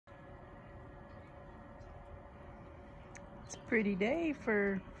It's a pretty day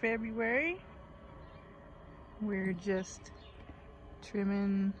for February. We're just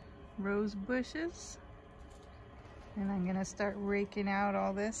trimming rose bushes, and I'm gonna start raking out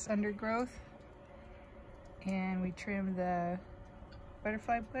all this undergrowth. And we trimmed the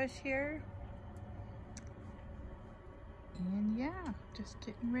butterfly bush here. And yeah, just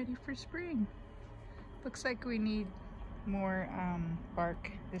getting ready for spring. Looks like we need more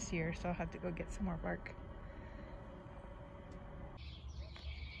bark this year, so I'll have to go get some more bark.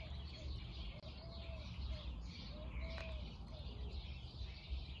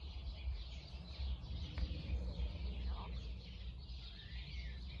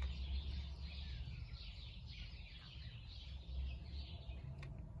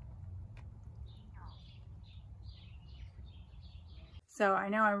 So I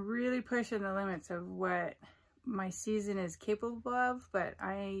know I'm really pushing the limits of what my season is capable of, but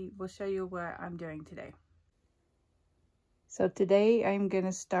I will show you what I'm doing today. So today I'm going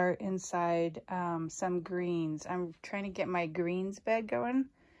to start inside some greens. I'm trying to get my greens bed going.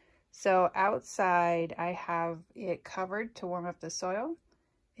 So outside I have it covered to warm up the soil.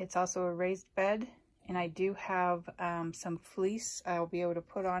 It's also a raised bed, and I do have some fleece I'll be able to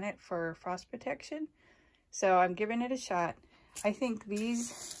put on it for frost protection. So I'm giving it a shot. I think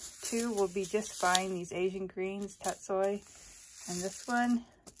these two will be just fine, these Asian greens, tatsoi, and this one.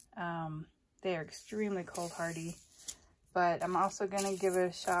 They are extremely cold hardy, but I'm also going to give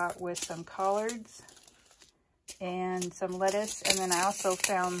it a shot with some collards and some lettuce. And then I also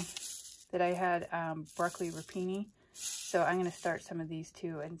found that I had broccoli rapini, so I'm going to start some of these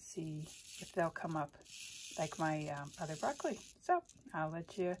too and see if they'll come up like my other broccoli. So I'll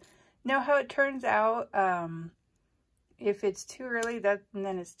let you know how it turns out. If it's too early, then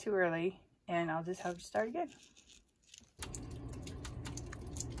it's too early, and I'll just have to start again.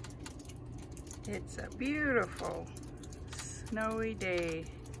 It's a beautiful snowy day.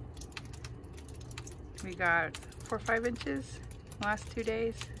 We got 4 or 5 inches the last 2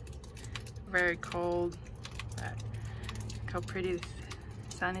 days. Very cold, but look how pretty the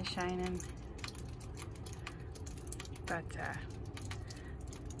sun is shining. But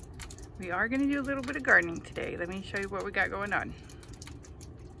we are going to do a little bit of gardening today. Let me show you what we got going on.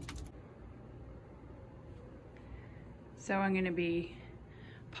 So I'm going to be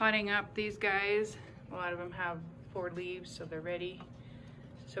potting up these guys. A lot of them have 4 leaves, so they're ready.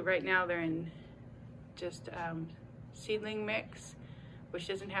 So right now they're in just seedling mix, which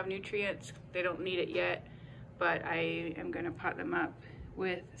doesn't have nutrients. They don't need it yet, but I am going to pot them up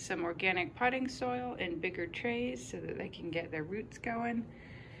with some organic potting soil in bigger trays so that they can get their roots going.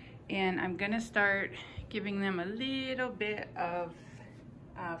 And I'm gonna start giving them a little bit of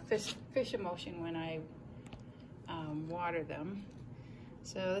fish emulsion when I water them.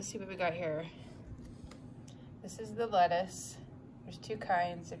 So let's see what we got here. This is the lettuce. There's 2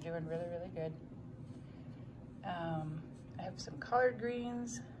 kinds. They're doing really, really good. I have some collard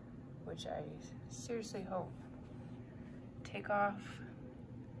greens, which I seriously hope take off.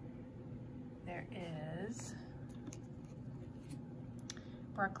 There is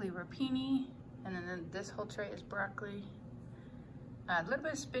broccoli rapini, and then this whole tray is broccoli. A little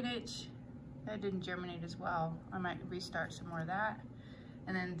bit of spinach. That didn't germinate as well. I might restart some more of that.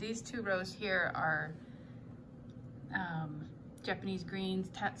 And then these 2 rows here are Japanese greens,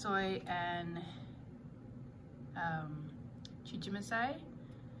 tatsoi, and chichimasai.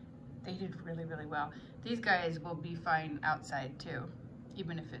 They did really, really well. These guys will be fine outside too,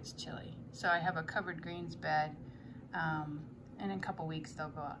 even if it's chilly. So I have a covered greens bed. And in a couple weeks they'll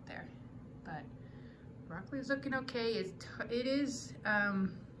go out there. But broccoli is looking okay. It's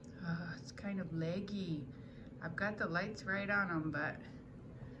kind of leggy. I've got the lights right on them, but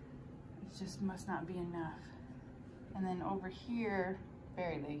it just must not be enough. And then over here,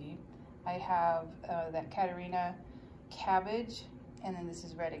 very leggy, I have that Katarina cabbage, and then this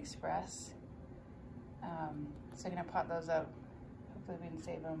is Red Express. So I'm gonna pot those up. Hopefully we can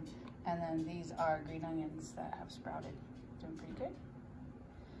save them. And then these are green onions that have sprouted. Doing pretty good.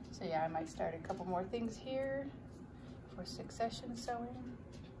 So yeah, I might start a couple more things here for succession sowing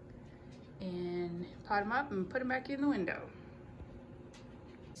and pot them up and put them back in the window.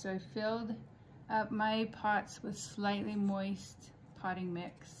 So I filled up my pots with slightly moist potting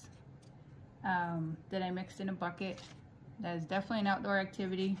mix that I mixed in a bucket. That is definitely an outdoor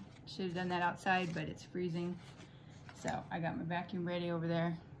activity. Should have done that outside, but it's freezing. So I got my vacuum ready over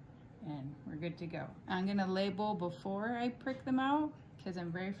there, and we're good to go. I'm gonna label before I prick them out because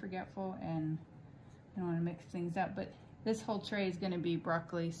I'm very forgetful and I don't want to mix things up. But this whole tray is gonna be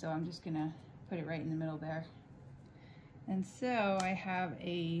broccoli, so I'm just gonna put it right in the middle there. And so I have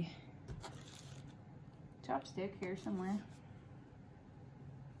a chopstick here somewhere.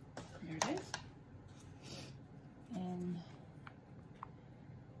 There it is. And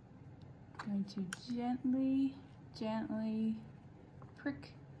I'm going to gently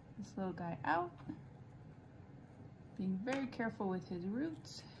prick this little guy out. Being very careful with his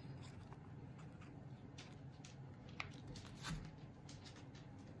roots.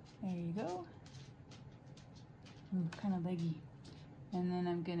 There you go. Ooh, kind of leggy. And then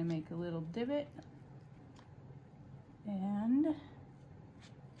I'm gonna make a little divot and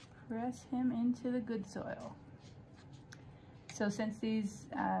press him into the good soil. So since these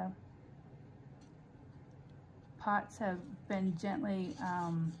pots have been gently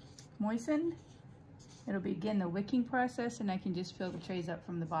moistened, it'll begin the wicking process, and I can just fill the trays up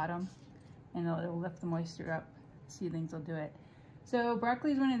from the bottom and it'll lift the moisture up. Seedlings will do it. So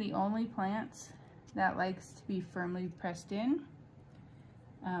broccoli is one of the only plants that likes to be firmly pressed in.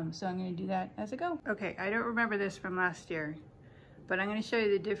 So I'm going to do that as I go. Okay, I don't remember this from last year, but I'm going to show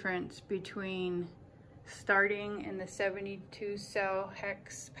you the difference between starting in the 72 cell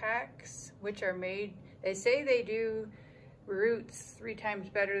hex packs, which are made, they say they do roots 3 times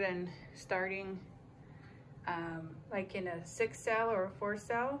better than starting like in a 6 cell or a 4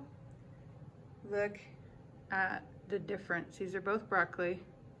 cell. Look at the difference. These are both broccoli.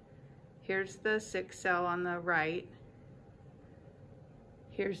 Here's the 6 cell on the right.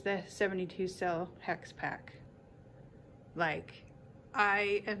 Here's the 72 cell hex pack. Like,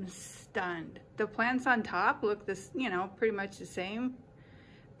 I am stunned. The plants on top look this, you know, pretty much the same,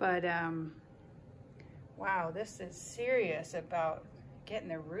 but wow, this is serious about getting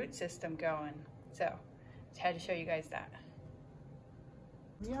the root system going. So, just had to show you guys that.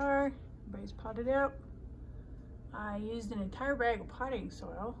 Here we are, everybody's potted out. I used an entire bag of potting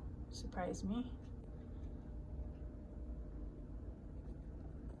soil, surprised me.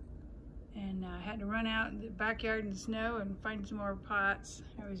 And I had to run out in the backyard in the snow and find some more pots.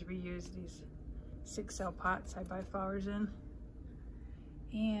 I always reuse these 6 cell pots I buy flowers in.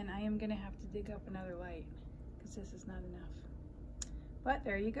 And I am gonna have to dig up another light because this is not enough. But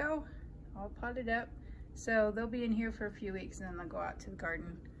there you go, all potted up. So they'll be in here for a few weeks and then they'll go out to the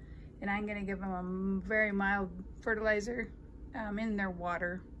garden. And I'm gonna give them a very mild fertilizer in their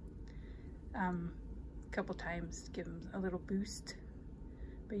water a couple times, give them a little boost.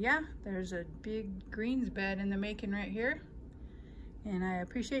 But yeah, there's a big greens bed in the making right here. And I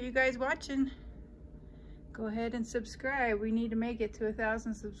appreciate you guys watching. Go ahead and subscribe. We need to make it to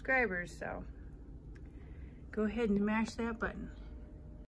 1,000 subscribers, so go ahead and mash that button.